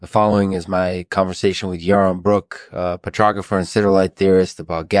The following is my conversation with Yaron Brook, a petrographer and siderolite theorist,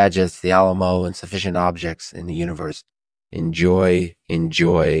 about gadgets, the Alamo, and sufficient objects in the universe. Enjoy.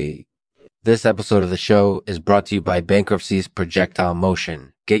 This episode of the show is brought to you by Bankruptcy's Projectile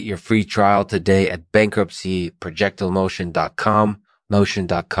Motion. Get your free trial today at bankruptcyprojectilemotion.com,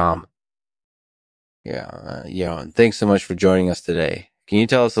 notion.com. Yaron, thanks so much for joining us today. Can you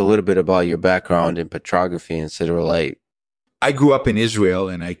tell us a little bit about your background in petrography and siderolite? I grew up in Israel,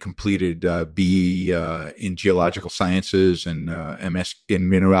 and I completed BE in geological sciences and MS in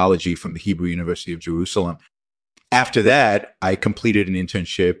mineralogy from the Hebrew University of Jerusalem. After that, I completed an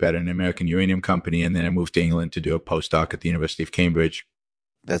internship at an American uranium company, and then I moved to England to do a postdoc at the University of Cambridge.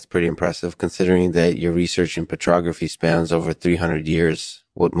 That's pretty impressive, considering that your research in petrography spans over 300 years.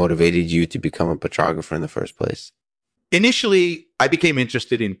 What motivated you to become a petrographer in the first place? Initially, I became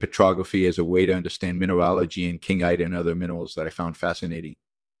interested in petrography as a way to understand mineralogy and kingite and other minerals that I found fascinating.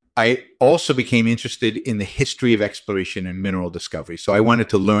 I also became interested in the history of exploration and mineral discovery. So I wanted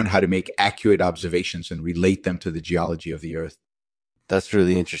to learn how to make accurate observations and relate them to the geology of the Earth. That's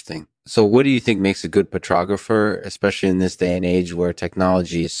really interesting. So what do you think makes a good petrographer, especially in this day and age where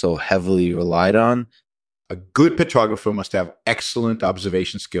technology is so heavily relied on? A good petrographer must have excellent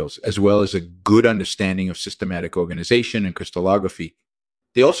observation skills, as well as a good understanding of systematic organization and crystallography.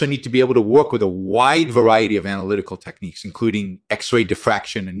 They also need to be able to work with a wide variety of analytical techniques, including X-ray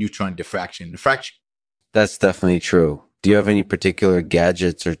diffraction and neutron diffraction. That's definitely true. Do you have any particular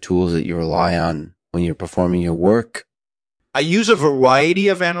gadgets or tools that you rely on when you're performing your work? I use a variety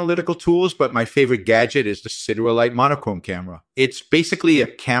of analytical tools, but my favorite gadget is the siderolite monochrome camera. It's basically a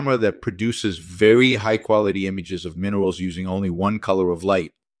camera that produces very high-quality images of minerals using only one color of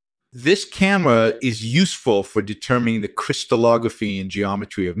light. This camera is useful for determining the crystallography and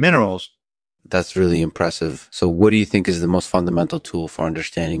geometry of minerals. That's really impressive. So what do you think is the most fundamental tool for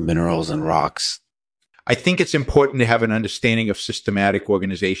understanding minerals and rocks? I think it's important to have an understanding of systematic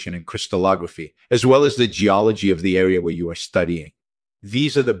organization and crystallography, as well as the geology of the area where you are studying.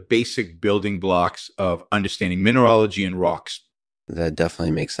 These are the basic building blocks of understanding mineralogy and rocks. That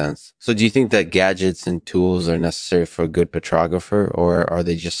definitely makes sense. So do you think that gadgets and tools are necessary for a good petrographer, or are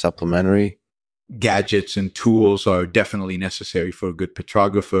they just supplementary? Gadgets and tools are definitely necessary for a good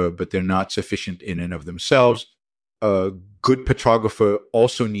petrographer, but they're not sufficient in and of themselves. A good petrographer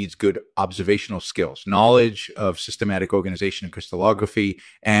also needs good observational skills, knowledge of systematic organization and crystallography,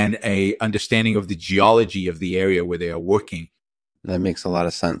 and an understanding of the geology of the area where they are working. That makes a lot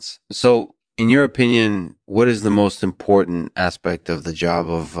of sense. So, in your opinion, what is the most important aspect of the job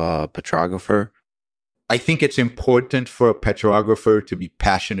of a petrographer? I think it's important for a petrographer to be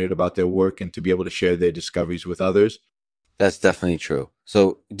passionate about their work and to be able to share their discoveries with others. That's definitely true.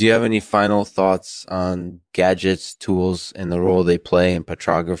 So do you have any final thoughts on gadgets, tools, and the role they play in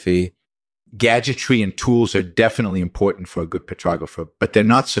petrography? Gadgetry and tools are definitely important for a good petrographer, but they're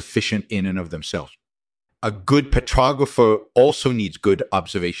not sufficient in and of themselves. A good petrographer also needs good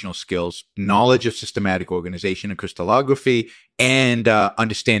observational skills, knowledge of systematic organization and crystallography, and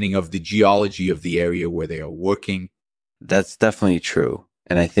understanding of the geology of the area where they are working. That's definitely true.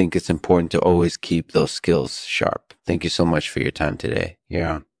 And I think it's important to always keep those skills sharp. Thank you so much for your time today.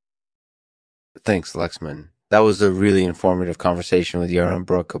 Yeah. Thanks, Lexman. That was a really informative conversation with Yaron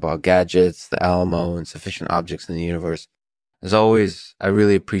Brook about gadgets, the Alamo, and sufficient objects in the universe. As always, I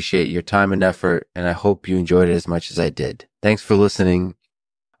really appreciate your time and effort, and I hope you enjoyed it as much as I did. Thanks for listening.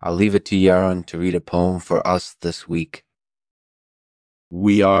 I'll leave it to Yaron to read a poem for us this week.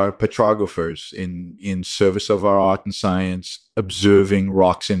 We are petrographers in service of our art and science, observing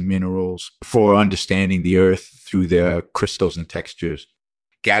rocks and minerals for understanding the earth through their crystals and textures.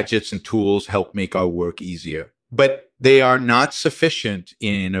 Gadgets and tools help make our work easier, but they are not sufficient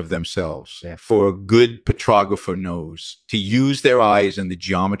in and of themselves. For a good petrographer knows to use their eyes and the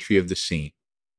geometry of the scene